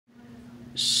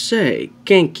Say,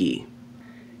 Ganki,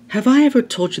 have I ever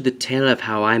told you the tale of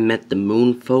how I met the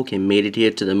moon folk and made it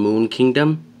here to the Moon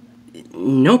Kingdom?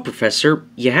 No, Professor,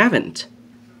 you haven't.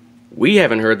 We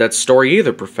haven't heard that story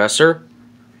either, Professor.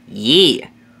 Yeah.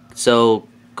 So,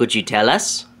 could you tell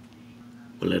us?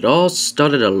 Well, it all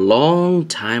started a long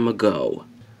time ago.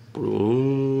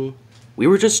 We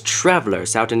were just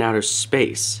travelers out in outer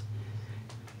space.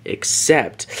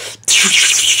 Except...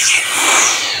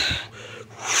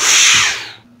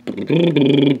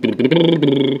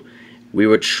 we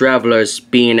were travelers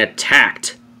being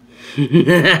attacked.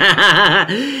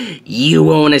 You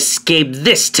won't escape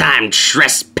this time,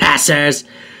 trespassers!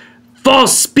 Full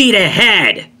speed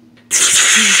ahead!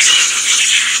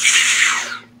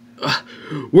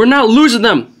 We're not losing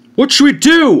them! What should we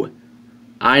do?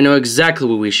 I know exactly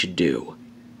what we should do.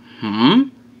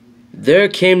 There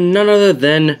came none other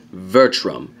than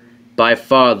Vertrum, by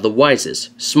far the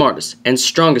wisest, smartest, and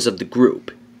strongest of the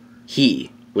group.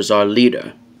 He was our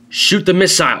leader. Shoot the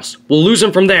missiles! We'll lose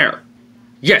them from there!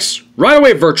 Yes, right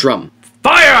away, Vertrum!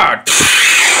 Fire!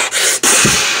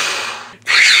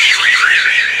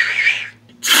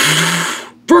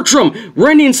 Vertrum,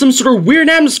 we're ending in some sort of weird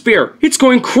atmosphere! It's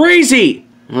going crazy!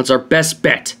 Well, that's our best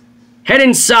bet. Head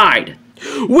inside!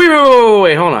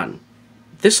 Wait, hold on.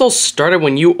 This all started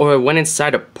when you went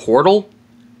inside a portal?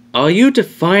 Are you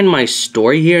defying my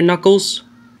story here, Knuckles?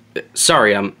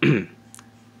 Sorry,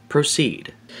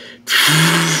 proceed.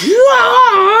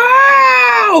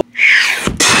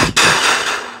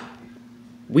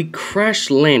 We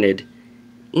crash-landed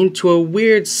into a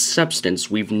weird substance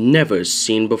we've never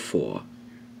seen before.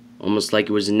 Almost like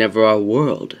it was never our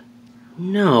world.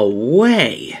 No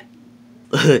way.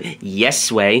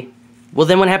 Yes way. Well,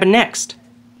 then what happened next?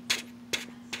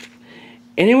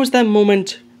 And it was that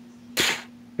moment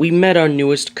we met our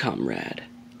newest comrade.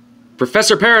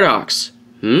 Professor Paradox!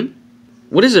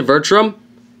 What is it, Vertrum?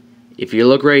 If you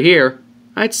look right here,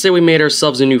 I'd say we made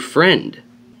ourselves a new friend.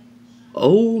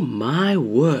 Oh my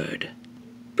word.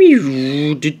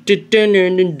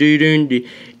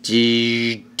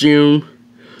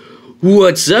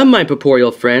 What's up, my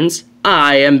purporeal friends?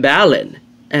 I am Balin,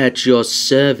 at your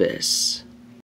service.